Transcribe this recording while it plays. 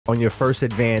on your first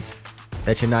advance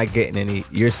that you're not getting any,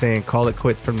 you're saying call it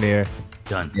quits from there.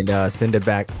 Done. And send it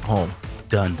back home.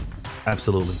 Done.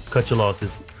 Absolutely. Cut your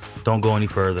losses. Don't go any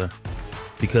further,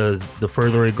 because the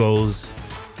further it goes,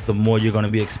 the more you're going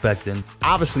to be expecting.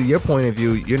 Obviously, your point of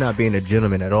view, you're not being a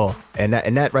gentleman at all, and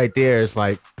that right there is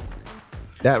like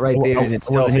that right there. I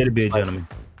wasn't here to be a gentleman.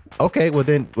 Okay, well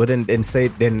then, say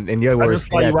then in your words. I just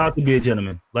fly you out to be a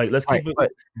gentleman. Like, let's keep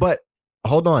it. But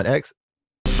hold on, X.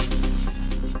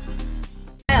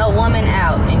 A woman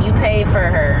out and you pay for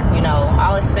her,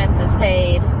 all expenses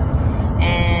paid,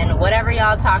 and whatever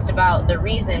y'all talked about, the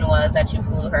reason was that you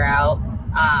flew her out.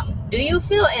 Do you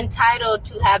feel entitled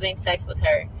to having sex with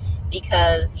her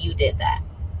because you did that?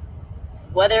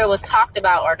 Whether it was talked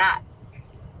about or not,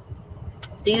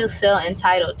 do you feel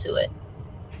entitled to it?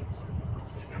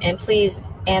 And please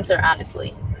answer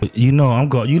honestly. I'm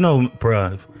going,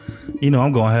 bruh,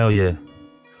 I'm going, hell yeah.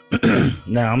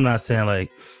 Now, I'm not saying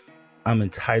like I'm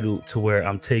entitled to where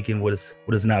I'm taking what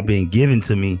is not being given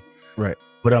to me. Right.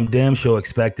 But I'm damn sure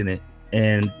expecting it.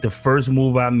 And the first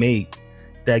move I make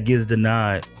that gets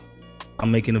denied,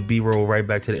 I'm making a B-roll right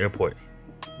back to the airport.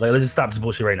 Like, let's just stop this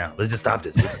bullshit right now. Let's just stop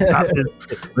this.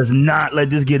 Let's not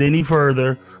let this get any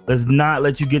further. Let's not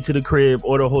let you get to the crib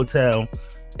or the hotel,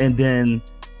 and then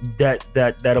that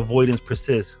avoidance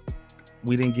persists. I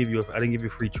didn't give you a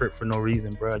free trip for no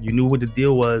reason, bro. You knew what the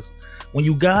deal was when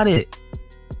you got it.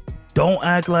 Don't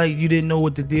act like you didn't know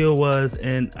what the deal was,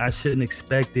 and I shouldn't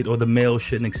expect it, or the male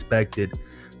shouldn't expect it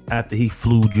after he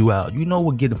flued you out. You know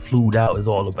what getting flued out is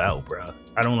all about, bro.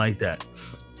 I don't like that.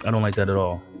 I don't like that at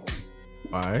all.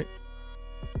 All right.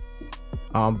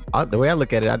 The way I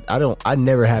look at it, I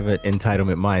never have an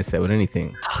entitlement mindset with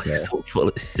anything. Yeah. So full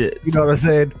of shit. You know what I'm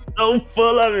saying? So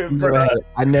full of it, bro.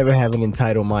 I never have an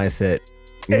entitled mindset.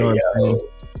 You know what I'm saying?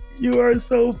 You are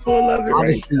so full of it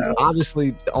right now.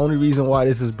 Obviously, the only reason why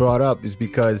this is brought up is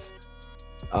because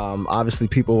obviously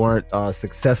people weren't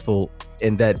successful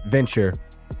in that venture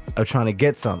of trying to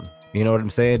get something. You know what I'm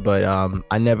saying? But I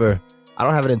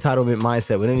don't have an entitlement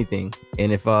mindset with anything.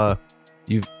 And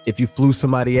if you flew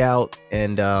somebody out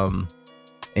and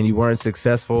you weren't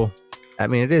successful, I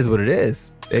mean, it is what it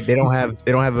is. They don't have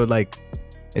a like,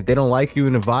 if they don't like you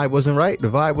and the vibe wasn't right, the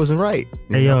vibe wasn't right.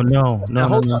 Hey, yo, no.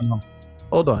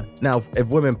 Hold on. Now, if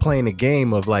women playing a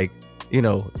game of like,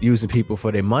 using people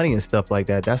for their money and stuff like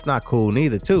that, that's not cool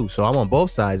neither too. So I'm on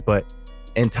both sides, but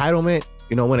entitlement,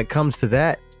 when it comes to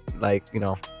that, like,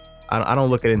 I don't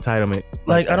look at entitlement.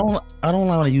 Like I don't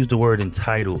want to use the word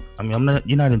entitled. I mean,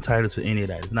 you're not entitled to any of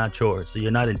that. It's not yours. So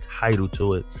you're not entitled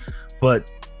to it.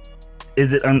 But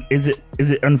is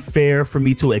it unfair for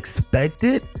me to expect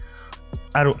it?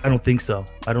 I don't think so.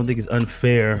 I don't think it's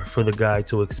unfair for the guy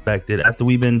to expect it. After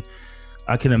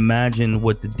I can imagine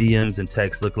what the DMs and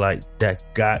texts look like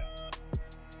that got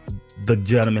the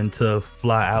gentleman to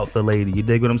fly out the lady. You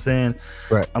dig what I'm saying?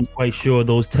 Right. I'm quite sure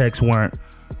those texts weren't,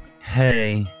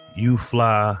 hey, you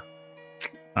fly.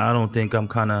 I don't think I'm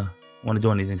kind of want to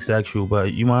do anything sexual,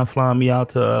 but you mind flying me out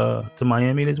to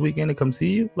Miami this weekend to come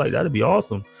see you? Like, that'd be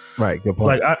awesome. Right. Good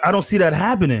point. Like, I don't see that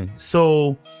happening.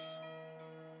 So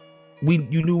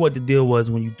you knew what the deal was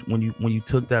when you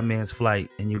took that man's flight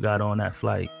and you got on that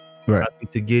flight. Right. I think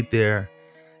to get there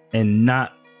and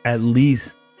not at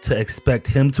least to expect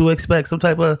him to expect some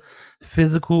type of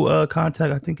physical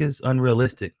contact, I think is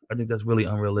unrealistic. I think that's really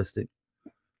unrealistic.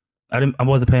 I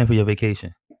wasn't paying for your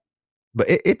vacation. But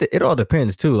it all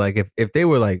depends too. Like if they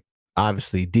were like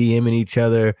obviously DMing each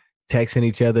other, texting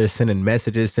each other, sending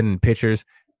messages, sending pictures,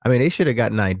 I mean, they should have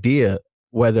got an idea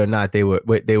whether or not they were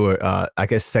I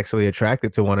guess sexually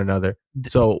attracted to one another.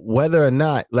 So whether or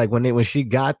not, like when she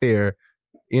got there,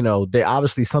 they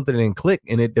obviously something didn't click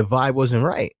and the vibe wasn't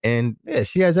right. And yeah,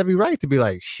 she has every right to be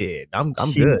like, shit, I'm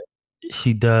good.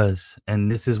 She does. And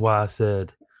this is why I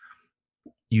said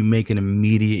you make an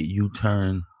immediate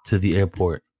U-turn to the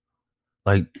airport.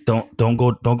 Like, don't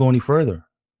go any further.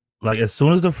 Like, as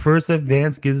soon as the first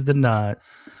advance gets denied,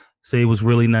 say it was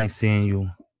really nice seeing you.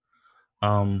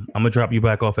 I'm gonna drop you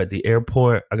back off at the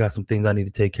airport. I got some things I need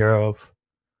to take care of.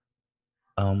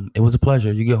 It was a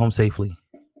pleasure. You get home safely.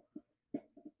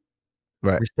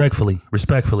 Right. Respectfully.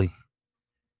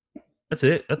 That's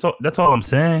it. That's all I'm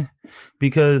saying.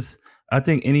 Because I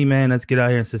think any man that's get out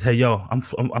here and says, "Hey, yo,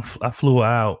 I flew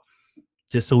out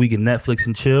just so we can Netflix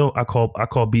and chill," I call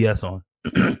BS on.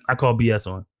 I call BS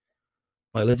on.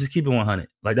 Like, let's just keep it 100.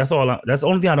 Like, that's the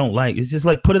only thing I don't like. It's just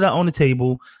like, put it out on the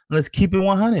table and let's keep it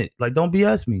 100. Like, don't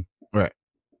BS me. Right.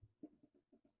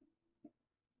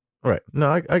 Right.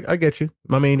 No, I get you.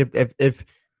 I mean, if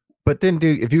but then,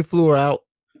 dude, if you flew her out,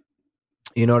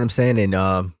 you know what I'm saying,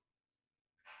 and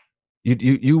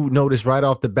You notice right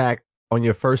off the back on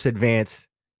your first advance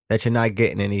that you're not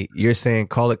getting any. You're saying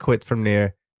call it quits from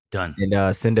there. Done.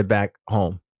 And send it back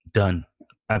home. Done.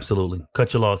 Absolutely.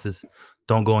 Cut your losses.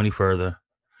 Don't go any further,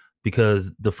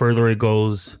 because the further it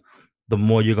goes, the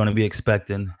more you're going to be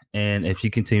expecting. And if you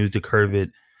continue to curve it,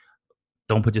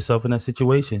 don't put yourself in that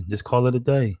situation. Just call it a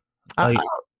day. Like,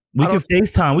 we could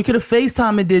FaceTime. We could have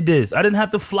FaceTime and did this. I didn't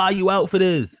have to fly you out for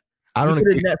this. I don't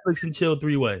agree. Netflix and chill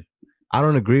 3-way. I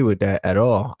don't agree with that at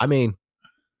all. I mean,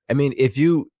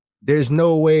 there's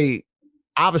no way.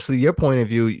 Obviously, your point of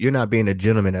view, you're not being a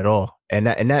gentleman at all, and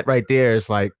that right there is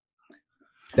like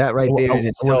that right there.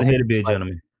 I wasn't here to be a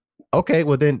gentleman. Okay,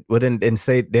 well then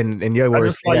say in your words, I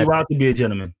just fly you out to be a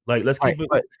gentleman. Like, let's keep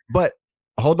it. But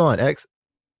hold on, X.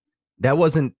 That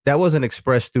wasn't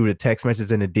expressed through the text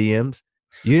messages and the DMs.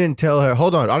 You didn't tell her.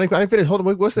 Hold on, I didn't finish. Hold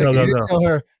on, what's that? You didn't tell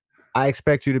her, I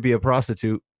expect you to be a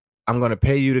prostitute. I'm going to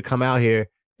pay you to come out here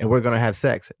and we're going to have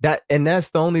sex. That's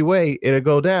the only way it'll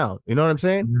go down. You know what I'm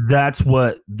saying? That's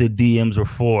what the DMs were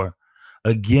for.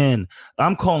 Again,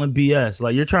 I'm calling BS.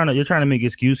 Like, you're trying to make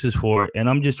excuses for it. And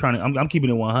I'm just I'm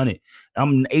keeping it 100.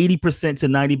 I'm 80% to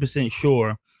 90%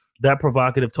 sure that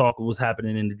provocative talk was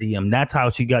happening in the DM. That's how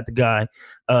she got the guy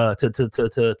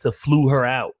to flew her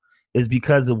out, is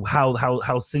because of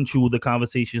how sensual the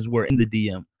conversations were in the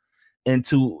DM. And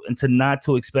to not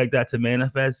to expect that to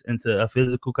manifest into a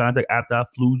physical contact after I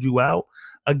flew you out,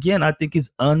 again, I think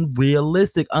it's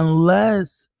unrealistic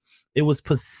unless it was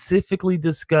specifically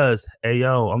discussed. Hey,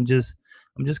 yo, I'm just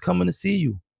coming to see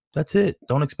you. That's it.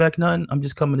 Don't expect nothing. I'm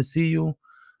just coming to see you.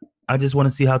 I just want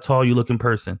to see how tall you look in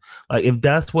person. Like, if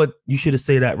that's what you should have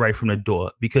said that right from the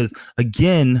door, because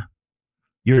again,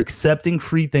 you're accepting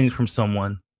free things from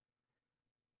someone.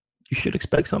 You should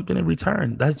expect something in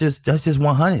return. That's just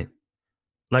 100.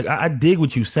 Like, I dig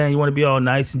what you saying. You want to be all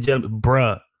nice and gentle,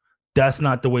 bruh. That's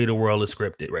not the way the world is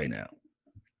scripted right now.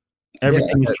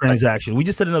 Everything is transactional. We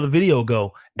just said another video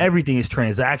ago. Everything is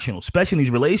transactional, especially in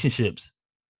these relationships.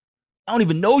 I don't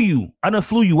even know you. I done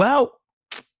flew you out,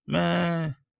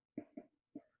 man.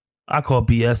 I call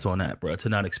BS on that, bro. To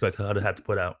not expect her to have to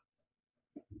put out.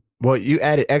 Well, you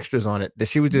added extras on it. That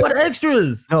she was just what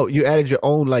extras? No, you added your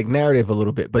own like narrative a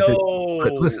little bit. But,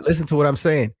 but listen to what I'm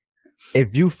saying.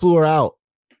 If you flew her out,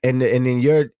 and in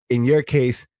your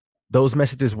case, those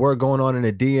messages were going on in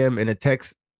the DM and the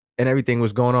text and everything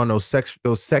was going on, those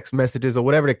sex messages or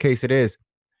whatever the case it is,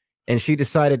 and she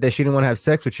decided that she didn't want to have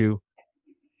sex with you,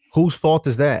 whose fault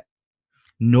is that?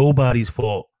 Nobody's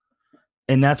fault.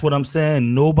 And that's what I'm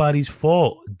saying. Nobody's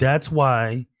fault. That's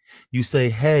why you say,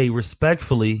 hey,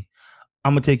 respectfully,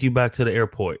 I'm going to take you back to the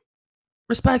airport.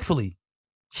 Respectfully.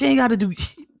 She ain't got to do.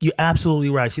 You're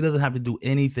absolutely right. She doesn't have to do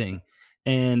anything.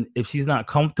 And if she's not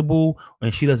comfortable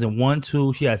and she doesn't want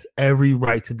to, she has every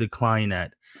right to decline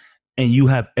that. And you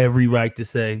have every right to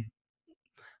say,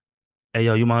 hey,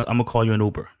 yo, I'm going to call you an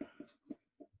Uber.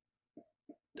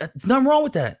 There's nothing wrong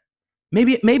with that.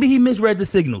 Maybe he misread the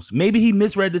signals.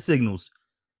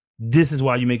 This is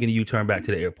why you're making a U-turn back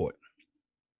to the airport.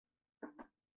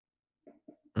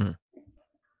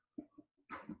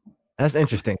 That's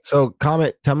interesting. So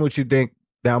comment, tell me what you think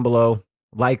down below.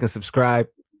 Like and subscribe.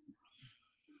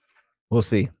 We'll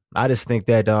see. I just think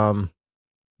that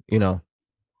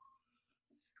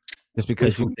just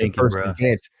because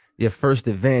your first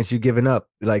advance, you giving up.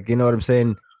 Like, you know what I'm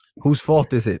saying? Whose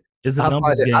fault is it? It's a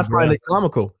numbers game. I find it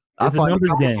comical. It's a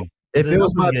numbers game. If it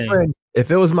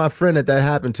was my friend that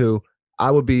happened to,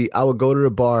 I would go to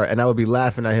the bar and I would be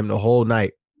laughing at him the whole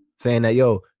night, saying that,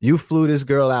 yo, you flew this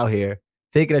girl out here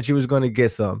thinking that you was going to get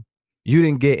some. You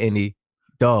didn't get any.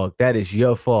 Dog, that is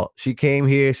your fault. She came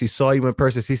here. She saw you in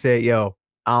person. She said, yo,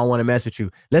 I don't want to mess with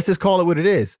you. Let's just call it what it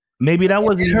is. Maybe that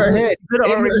wasn't in her head.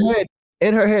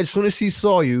 In her head, as soon as she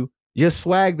saw you, your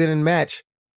swag didn't match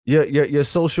your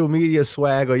social media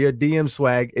swag or your DM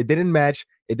swag. It didn't match.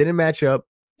 It didn't match up.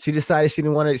 She decided she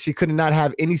didn't want to. She could not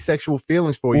have any sexual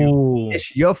feelings for you. Ooh.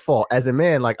 It's your fault as a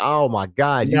man. Like, oh my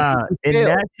God. Yeah. In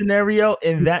that scenario,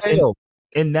 in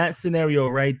that scenario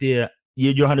right there,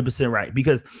 you're 100% right.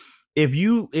 Because if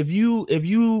you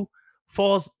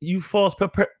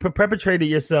perpetrated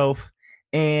yourself,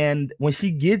 and when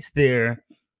she gets there,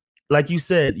 like you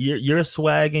said, your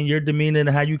swag and your demeanor and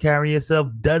how you carry yourself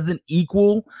doesn't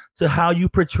equal to how you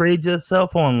portrayed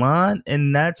yourself online.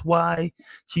 And that's why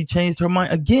she changed her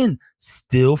mind. Again,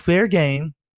 still fair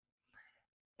game.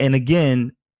 And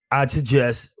again, I'd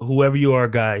suggest whoever you are,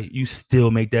 guy, you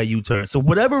still make that U-turn. So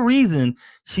whatever reason,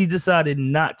 she decided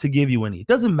not to give you any. It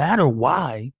doesn't matter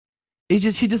why. It's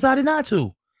just she decided not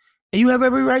to. And you have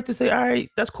every right to say, all right,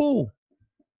 that's cool.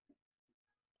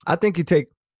 I think you take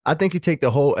the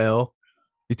whole L.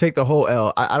 You take the whole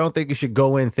L. I don't think you should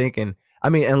go in thinking. I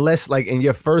mean, unless like in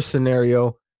your first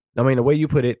scenario, I mean, the way you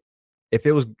put it, if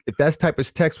that type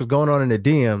of text was going on in the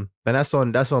DM, then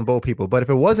that's on both people. But if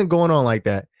it wasn't going on like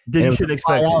that, then you should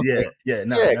expect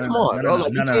it. Come on, bro.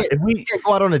 Like, you can't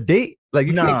go out on a date. Like,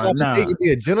 you can't go out on a date and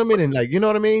be a gentleman and, like, you know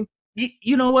what I mean?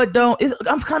 You know what, though?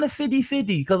 I'm kind of 50-50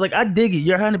 because, like, I dig it.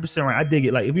 You're 100% right. I dig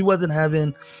it. Like, if we wasn't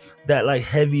having that, like,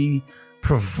 heavy,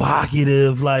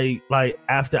 provocative, like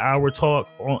after hour talk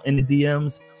in the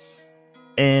DMs,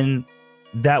 and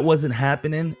that wasn't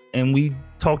happening, and we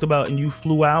talked about, and you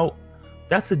flew out,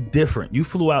 you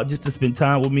flew out just to spend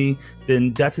time with me,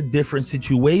 then that's a different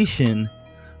situation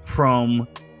from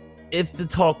if the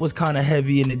talk was kind of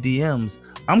heavy in the DMs.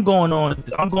 I'm going on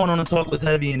a talk was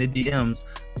heavy in the DMs.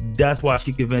 That's why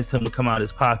she convinced him to come out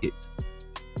his pockets.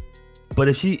 But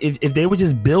if they were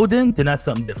just building, then that's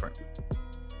something different.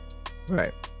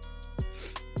 Right.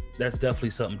 That's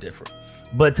definitely something different.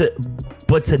 But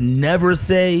to never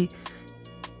say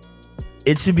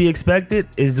it should be expected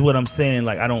is what I'm saying.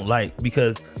 Like, I don't like,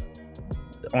 because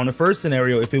on the first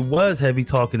scenario, if it was heavy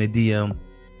talking to DM,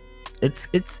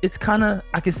 it's kind of,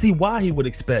 I can see why he would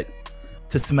expect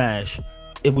to smash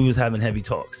if we was having heavy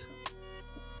talks.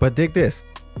 But dig this,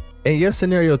 in your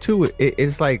scenario too,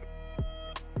 it's like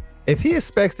if he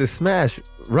expects to smash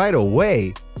right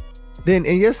away, then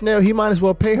in your scenario he might as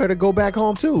well pay her to go back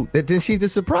home too. Then she's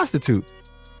just a prostitute.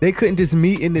 They couldn't just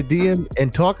meet in the DM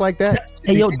and talk like that.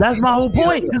 Hey, yo, that's my whole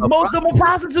point. Because most of them are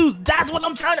prostitutes. That's what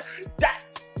I'm trying to.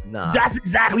 That's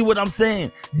exactly what I'm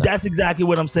saying. That's exactly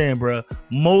what I'm saying, bro.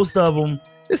 Most of them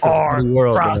are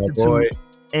prostitutes,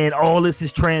 and all this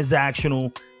is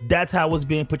transactional. That's how it's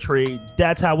being portrayed.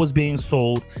 That's how it's being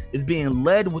sold. It's being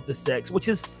led with the sex, which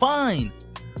is fine.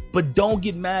 But don't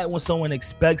get mad when someone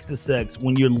expects the sex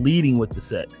when you're leading with the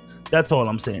sex. That's all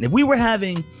I'm saying. If we were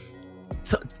having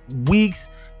weeks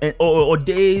or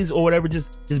days or whatever,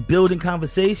 just building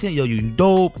conversation, yo, you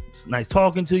dope, it's nice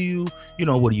talking to you, you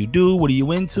know, what do you do, what are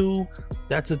you into,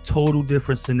 that's a total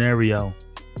different scenario.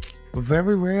 But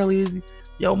very rarely is,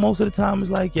 yo, most of the time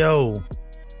it's like, yo,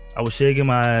 I was shaking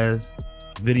my ass,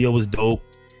 video was dope,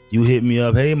 you hit me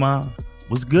up, hey ma,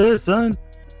 what's good, son,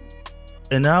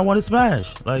 and now I want to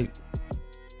smash. Like,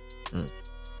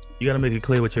 you got to make it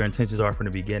clear what your intentions are from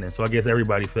the beginning. So I guess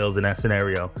everybody fails in that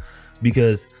scenario,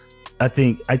 because I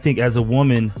think as a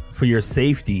woman, for your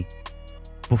safety,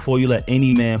 before you let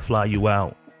any man fly you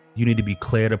out, you need to be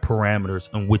clear the parameters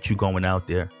on which you're going out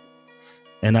there.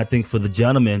 And I think for the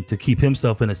gentleman to keep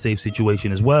himself in a safe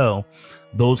situation as well,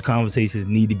 those conversations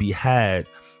need to be had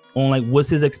on, like, what's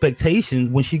his expectations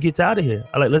when she gets out of here.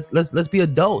 Like, let's be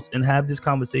adults and have this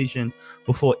conversation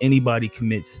before anybody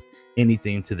commits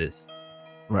anything to this.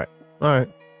 Right. All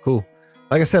right. Cool.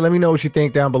 Like I said, let me know what you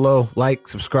think down below. Like,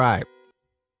 subscribe.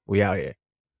 We out here.